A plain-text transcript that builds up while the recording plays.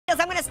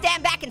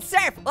stand back and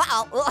surf.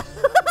 Uh-oh.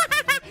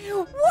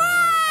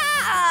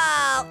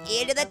 Whoa!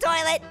 Into the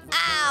toilet.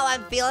 Oh,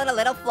 I'm feeling a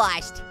little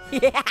flushed.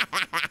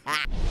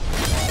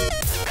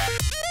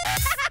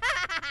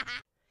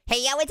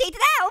 Hey yo, it's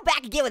H2O,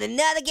 back again with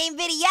another game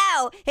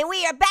video, and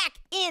we are back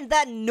in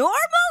the normal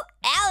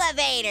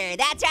elevator.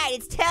 That's right,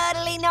 it's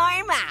totally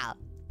normal.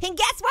 And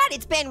guess what?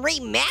 It's been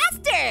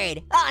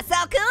remastered. Oh, so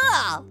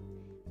cool.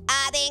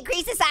 They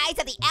increased the size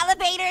of the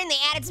elevator, and they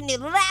added some new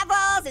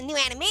levels and new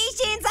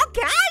animations, all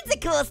kinds of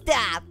cool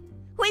stuff.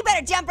 We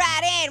better jump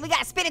right in. We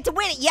gotta spin it to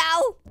win it,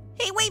 yo.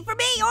 Hey, wait for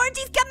me.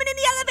 Orangey's coming in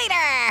the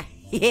elevator.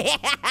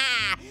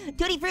 Yeah!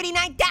 Tutti Frutti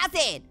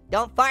 9000!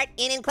 Don't fart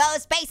in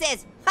enclosed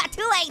spaces!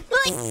 Too late!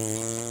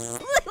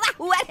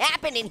 What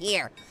happened in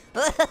here?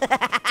 Oh,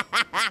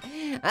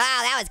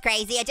 that was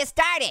crazy. It just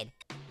started.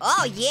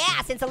 Oh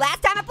yeah, since the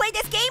last time I played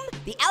this game,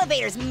 the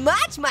elevator's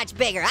much, much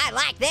bigger. I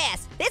like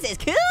this. This is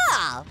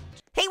cool.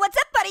 Hey, what's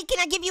up, buddy? Can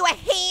I give you a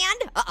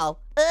hand? Uh-oh.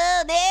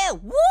 Oh, no.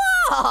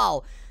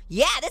 Whoa!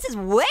 Yeah, this is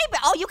way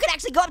better. Oh, you can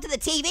actually go up to the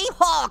TV?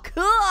 Oh,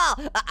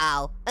 cool.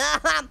 Uh-oh.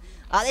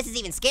 Oh, this is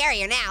even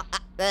scarier now.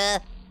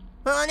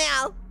 Oh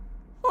no.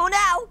 Oh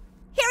no.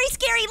 Hairy,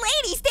 scary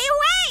lady, stay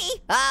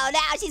away. Oh no,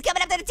 she's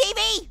coming up to the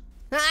TV.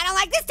 I don't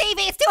like this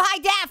TV, it's too high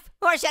def.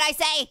 Or should I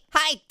say,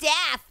 high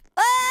def.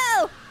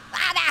 Oh!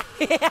 Oh no.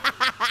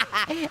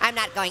 I'm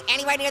not going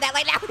anywhere near that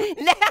light now.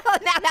 No,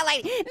 that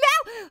light.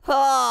 No.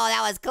 Oh,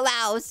 that was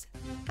close.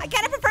 I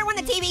kinda prefer when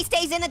the TV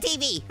stays in the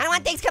TV. I don't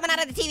want things coming out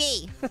of the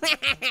TV.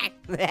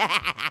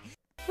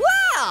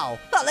 Whoa!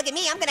 Oh, look at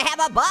me, I'm gonna have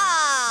a ball.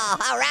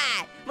 All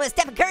right, I'm gonna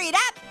Stephen Curry it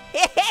up.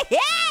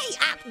 Hey!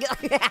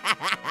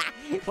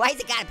 Why has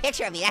it got a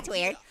picture of me? That's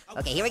weird.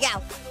 Okay, here we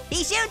go.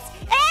 He shoots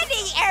and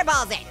he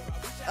airballs it.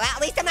 Well,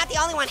 at least I'm not the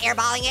only one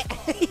airballing it.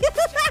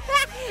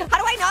 How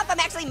do I know if I'm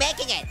actually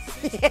making it?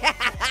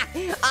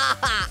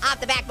 Off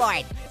the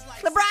backboard.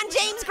 LeBron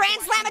James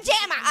Grand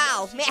Slamma-Jamma.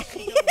 Oh, man.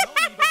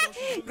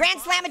 Grand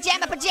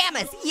Slamma-Jamma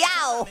pajamas.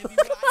 Yo.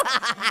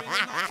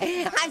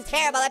 I'm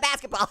terrible at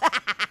basketball.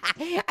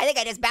 I think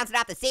I just bounced it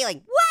off the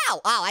ceiling.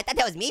 Wow. Oh, I thought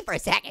that was me for a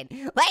second.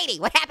 Lady,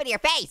 what happened to your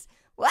face?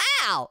 Wow.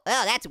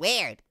 Oh, that's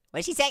weird. What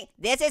did she say?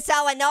 This is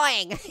so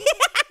annoying.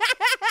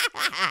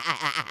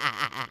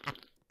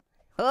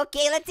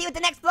 Okay, let's see what the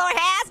next floor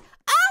has.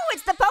 Oh,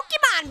 it's the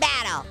Pokemon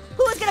battle.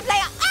 Who's gonna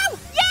play? Oh,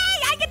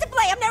 yay, I get to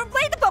play. I've never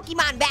played the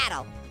Pokemon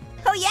battle.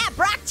 Oh yeah,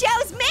 Brock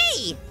chose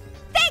me.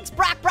 Thanks,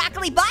 Brock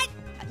Broccoli Butt.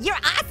 You're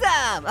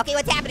awesome. Okay,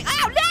 what's happening?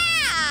 Oh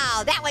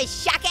no, that was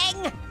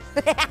shocking.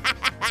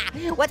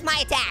 What's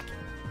my attack?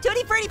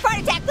 Tutti Frutti part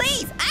attack,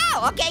 please.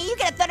 Oh, okay, you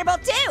get a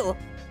Thunderbolt too.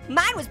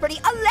 Mine was pretty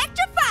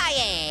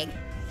electrifying.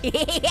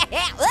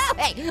 Whoa,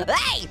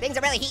 hey, things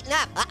are really heating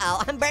up.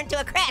 Uh-oh, I'm burnt to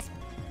a crisp.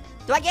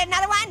 Do I get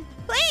another one?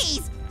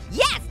 Please.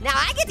 Yes, now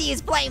I get to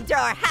use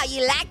flamethrower. How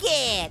you like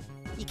it?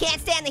 You can't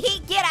stand the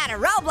heat? Get out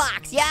of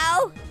Roblox,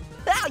 yo.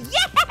 Oh,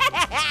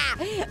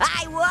 yeah!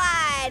 I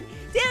won!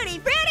 Tutti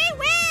Frutti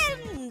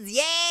wins!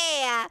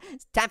 Yeah!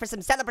 It's time for some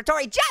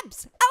celebratory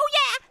jumps! Oh,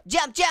 yeah!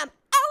 Jump, jump!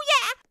 Oh,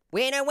 yeah!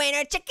 Winner,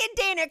 winner, chicken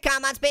dinner,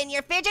 come on, spin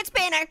your fidget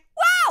spinner!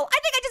 Wow! I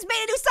think I just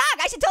made a new song!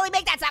 I should totally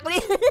make that song!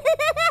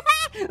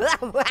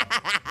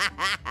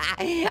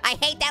 I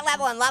hate that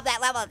level and love that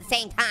level at the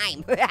same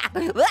time.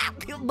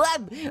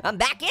 I'm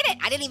back in it!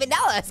 I didn't even know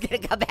I was gonna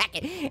come back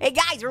in. Hey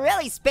guys, we're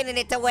really spinning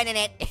it to winning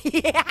it.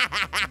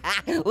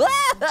 Whoa!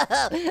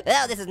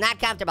 Oh, this is not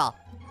comfortable.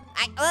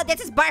 Oh, this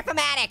is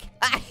barf-o-matic.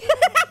 How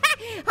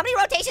many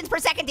rotations per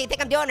second do you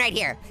think I'm doing right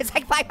here? It's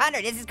like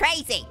 500, this is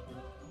crazy.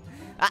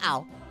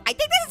 Uh-oh. I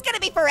think this is gonna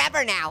be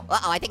forever now.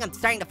 Uh-oh, I think I'm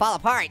starting to fall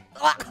apart.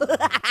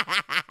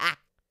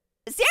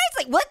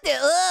 Seriously, what the,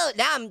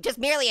 now I'm just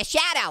merely a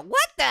shadow.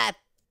 What the?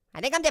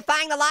 I think I'm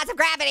defying the laws of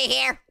gravity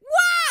here.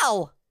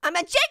 Wow, I'm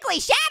a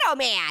jiggly shadow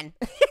man.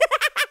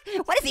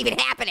 What is even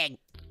happening?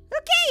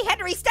 Okay, had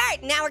to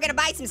restart. Now we're gonna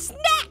buy some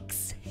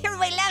snacks.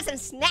 Everybody loves some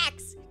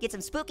snacks. Get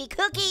some spooky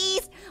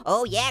cookies.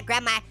 Oh yeah,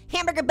 grab my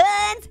hamburger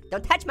buns.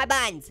 Don't touch my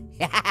buns.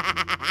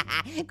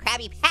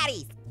 Krabby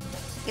Patties.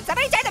 Can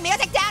somebody turn the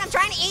music down? I'm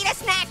trying to eat a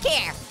snack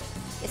here.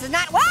 This is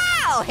not,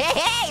 wow,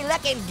 hey,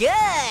 looking good.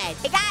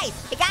 Hey guys,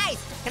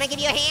 can I give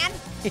you a hand?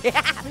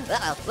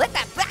 Uh-oh, what the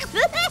fuck?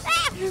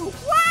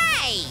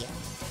 Why?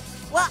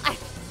 Well, I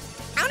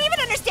don't even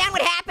understand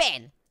what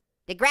happened.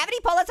 Did gravity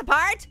pull us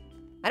apart?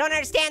 I don't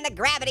understand the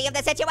gravity of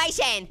the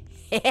situation.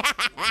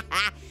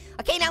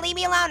 Okay, now leave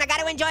me alone. I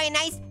gotta enjoy a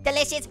nice,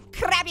 delicious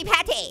Krabby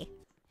Patty.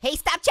 Hey,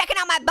 stop checking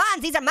out my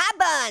buns. These are my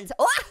buns.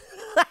 Oh.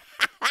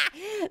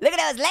 Look at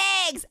those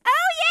legs.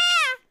 Oh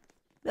yeah.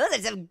 Those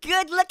are some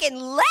good looking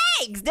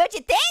legs, don't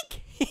you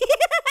think?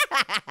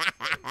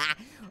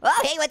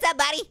 Oh, hey, what's up,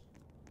 buddy?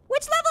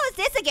 Which level is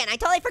this again? I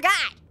totally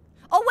forgot.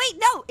 Oh wait,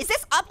 no, is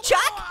this up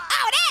Chuck?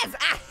 Oh, it is.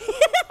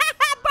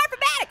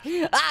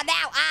 Barf-o-matic. Oh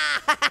no.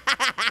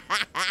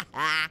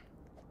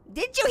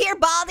 Didn't you hear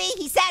Baldy?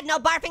 He said no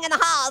barfing in the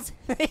halls.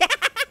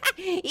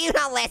 You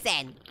don't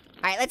listen.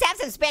 All right, let's have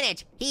some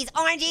spinach. He's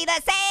Orangey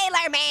the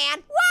Sailor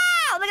Man.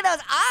 Wow, look at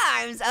those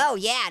arms. Oh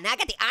yeah, now I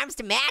got the arms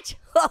to match.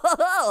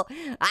 Oh,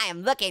 I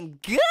am looking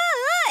good.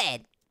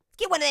 Let's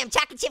Get one of them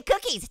chocolate chip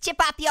cookies. Chip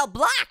off the old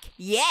block.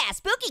 Yeah,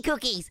 spooky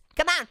cookies.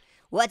 Come on.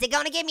 What's it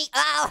gonna give me?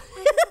 Oh.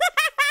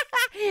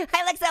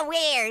 I look so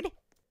weird.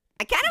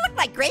 I kind of look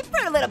like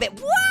grapefruit a little bit.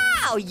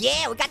 Wow,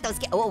 yeah, we got those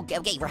skills. Oh,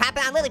 okay, we're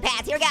hopping on lily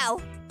pads. Here we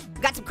go.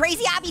 We got some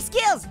crazy obby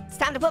skills. It's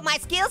time to put my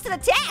skills to the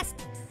test.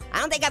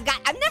 I've never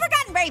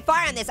gotten very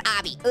far on this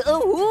obby.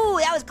 Ooh,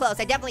 that was close.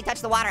 I definitely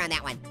touched the water on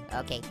that one.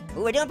 Okay,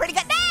 ooh, we're doing pretty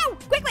good. No,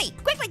 quickly,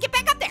 get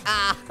back up there.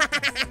 Oh.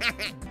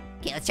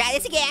 Okay, let's try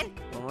this again.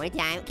 One more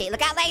time. Okay,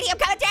 look out, lady, I'm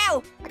coming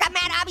too. I got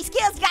mad obby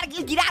skills. You gotta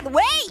get out of the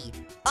way.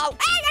 Oh,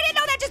 hey, I didn't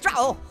know that just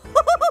dropped.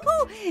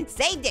 Oh,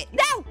 saved it.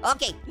 No,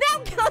 okay,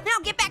 no,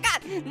 get back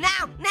up. No,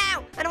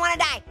 I don't wanna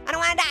die.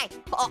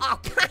 Oh,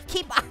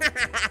 keep on.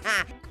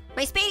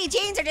 My speedy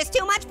jeans are just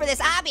too much for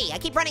this obby. I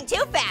keep running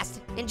too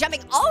fast and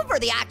jumping over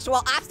the actual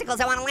obstacles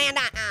I wanna land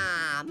on.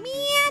 Aw,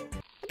 man.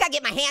 I gotta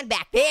get my hand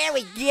back. There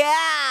we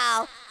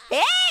go.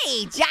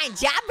 Hey, giant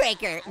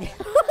jawbreaker.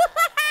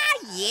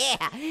 Yeah,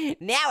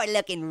 now we're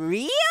looking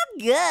real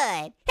good.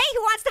 Hey,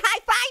 who wants to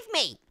high-five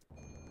me?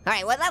 All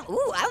right, what level?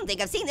 Ooh, I don't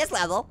think I've seen this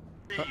level.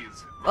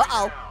 Freeze.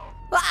 Uh-oh.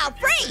 Uh-oh,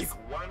 freeze.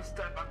 Take one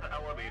step up the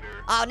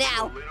elevator. Oh,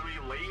 no. It will literally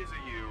laser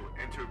you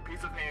into a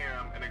piece of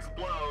ham and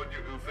explode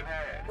your oofing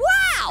head.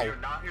 Wow. We are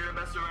not here to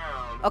mess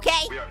around.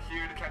 Okay. We are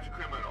here to catch a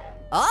criminal.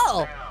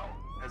 Oh. Now,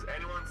 has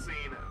anyone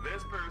seen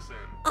this person?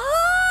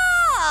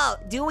 Oh,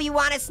 do we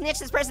want to snitch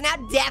this person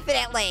out?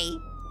 Definitely.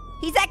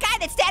 He's that guy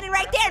that's standing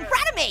right there in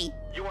front of me.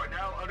 You are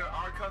now under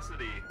our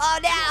custody. Oh,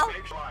 no.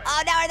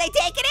 Oh, no, are they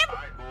taking him? All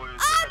right, boys.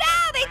 Oh,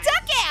 no, they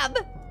took him.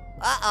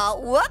 Uh-oh,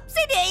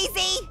 whoopsie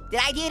daisy. Did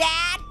I do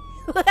that?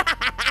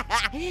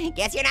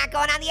 Guess you're not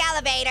going on the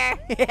elevator.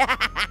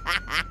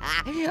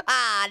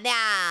 Oh,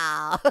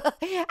 no.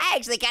 I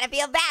actually kind of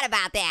feel bad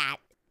about that.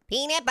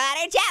 Peanut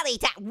butter jelly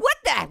time. What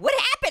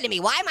happened to me?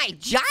 Why am I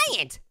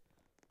giant?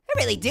 I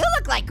really do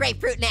look like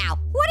grapefruit now.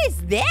 What is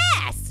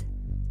this?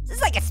 Is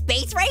this like a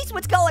space race?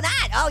 What's going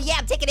on? Oh yeah,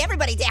 I'm taking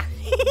everybody down.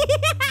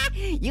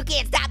 You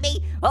can't stop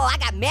me. Oh, I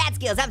got mad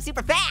skills. I'm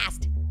super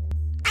fast.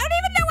 I don't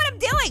even know what I'm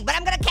doing, but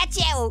I'm gonna catch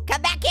you.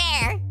 Come back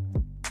here.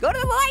 Go to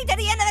the light at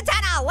the end of the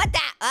tunnel. What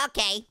the?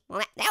 Okay,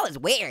 well, that was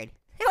weird.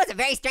 That was a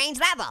very strange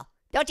level.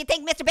 Don't you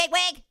think, Mr.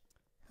 Bigwig?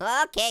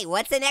 Okay,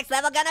 what's the next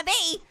level gonna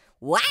be?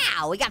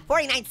 Wow, we got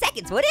 49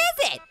 seconds. What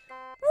is it?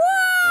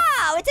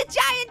 Whoa, it's a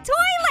giant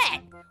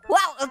toilet.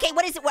 Wow, okay,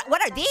 what is it?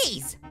 What are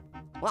these?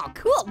 Wow,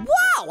 cool.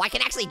 Whoa, I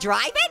can actually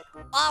drive it?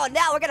 Oh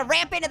no, we're gonna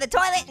ramp into the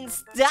toilet in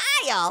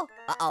style.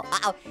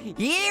 Uh-oh.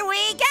 Here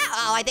we go.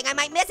 Oh, I think I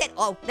might miss it.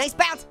 Oh, nice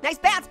bounce.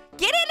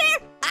 Get in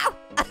there. Ow.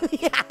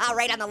 Oh,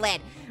 right on the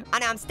lid. Oh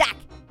no, I'm stuck.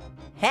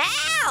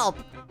 Help.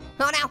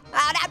 Oh no,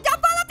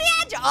 don't fall off the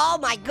edge. Oh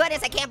my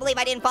goodness, I can't believe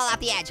I didn't fall off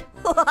the edge.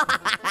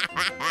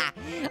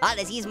 Oh,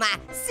 let's use my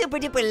super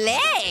duper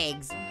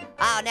legs.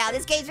 Oh no,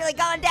 this game's really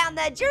going down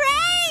the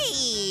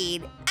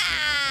drain.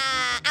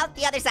 Out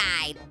the other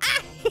side.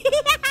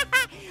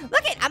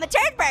 Look it, I'm a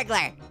turd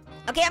burglar.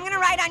 Okay, I'm gonna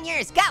ride on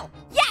yours, go.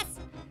 Yes,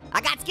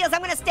 I got skills,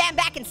 I'm gonna stand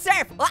back and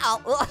surf.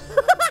 Uh-oh.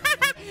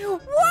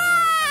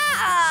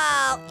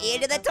 Whoa,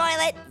 into the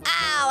toilet.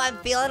 Oh, I'm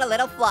feeling a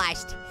little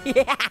flushed.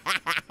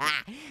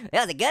 That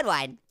was a good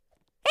one.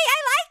 Hey,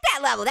 I like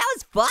that level, that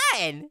was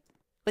fun.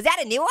 Was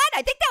that a new one?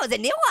 I think that was a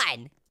new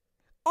one.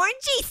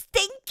 Orangey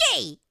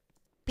stinky.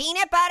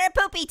 Peanut butter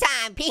poopy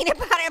time.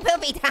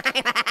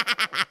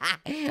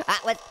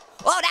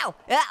 Oh no,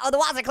 the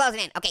walls are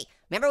closing in. Okay,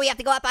 remember we have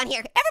to go up on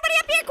here. Everybody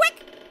up here,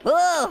 quick.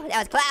 Ooh, that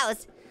was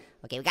close.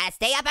 Okay, we gotta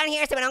stay up on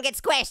here so we don't get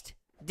squished.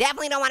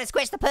 Definitely don't wanna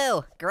squish the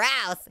poo.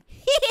 Gross.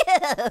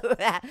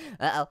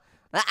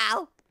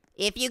 Uh-oh.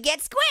 If you get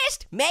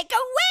squished, make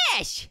a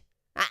wish.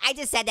 I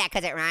just said that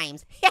because it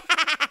rhymes.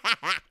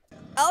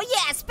 Oh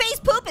yeah, space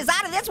poop is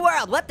out of this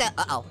world. What the,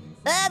 uh-oh.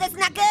 That's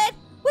not good.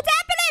 What's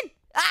happening?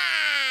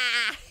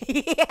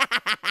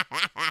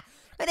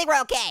 I think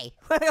we're okay.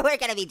 We're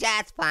gonna be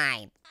just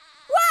fine.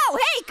 Whoa,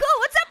 hey, cool,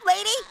 what's up,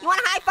 lady? You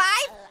want a high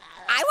five?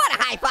 I want a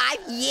high five,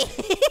 yeah.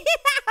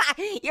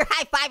 You're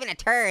high-fiving a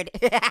turd.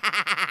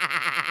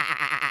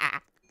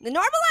 The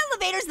normal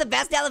elevator's the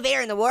best elevator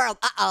in the world.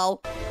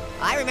 Uh-oh.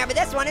 I remember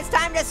this one, it's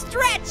time to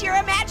stretch your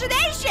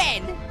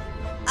imagination.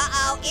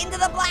 Uh-oh, into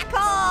the black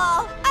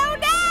hole. Oh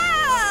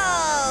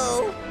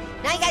no!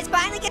 Now you guys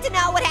finally get to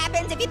know what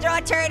happens if you throw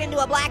a turd into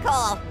a black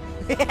hole.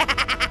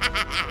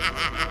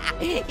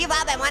 You've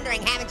all been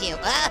wondering, haven't you?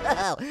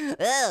 Oh,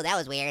 that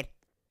was weird.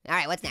 All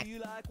right, what's next?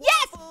 Yes,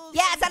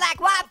 I like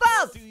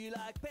waffles. Yeah,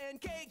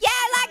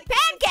 I like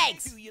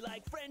pancakes. Yeah,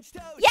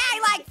 I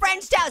like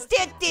French toast.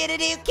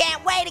 Do-do-do-do,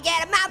 can't wait to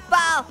get a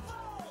mouthful.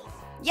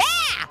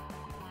 Yeah,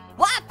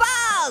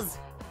 waffles.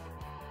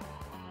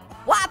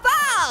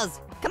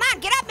 Come on,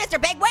 get up, Mr.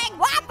 Bigwig,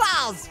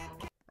 waffles.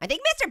 I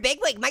think Mr.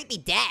 Bigwig might be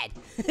dead.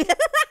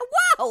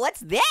 Whoa, what's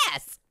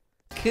this?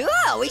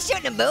 Cool, we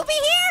shooting a movie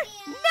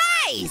here?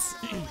 Nice!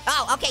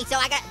 Oh, okay, so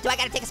do I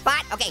gotta take a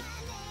spot? Okay.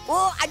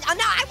 Oh,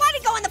 no, I want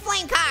to go in the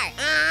flame car.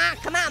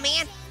 Come on,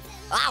 man.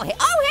 Oh,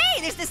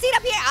 hey, there's the seat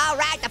up here. All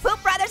right, the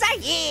Poop Brothers are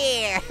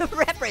here.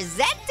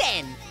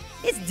 Representing.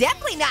 It's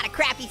definitely not a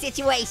crappy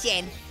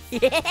situation.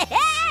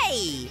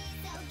 Hey!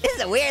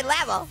 is a weird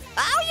level.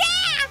 Oh,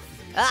 yeah!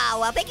 Oh,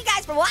 well, thank you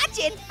guys for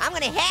watching. I'm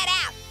gonna head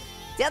out.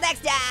 Till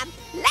next time,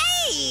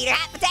 later,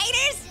 hot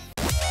potatoes!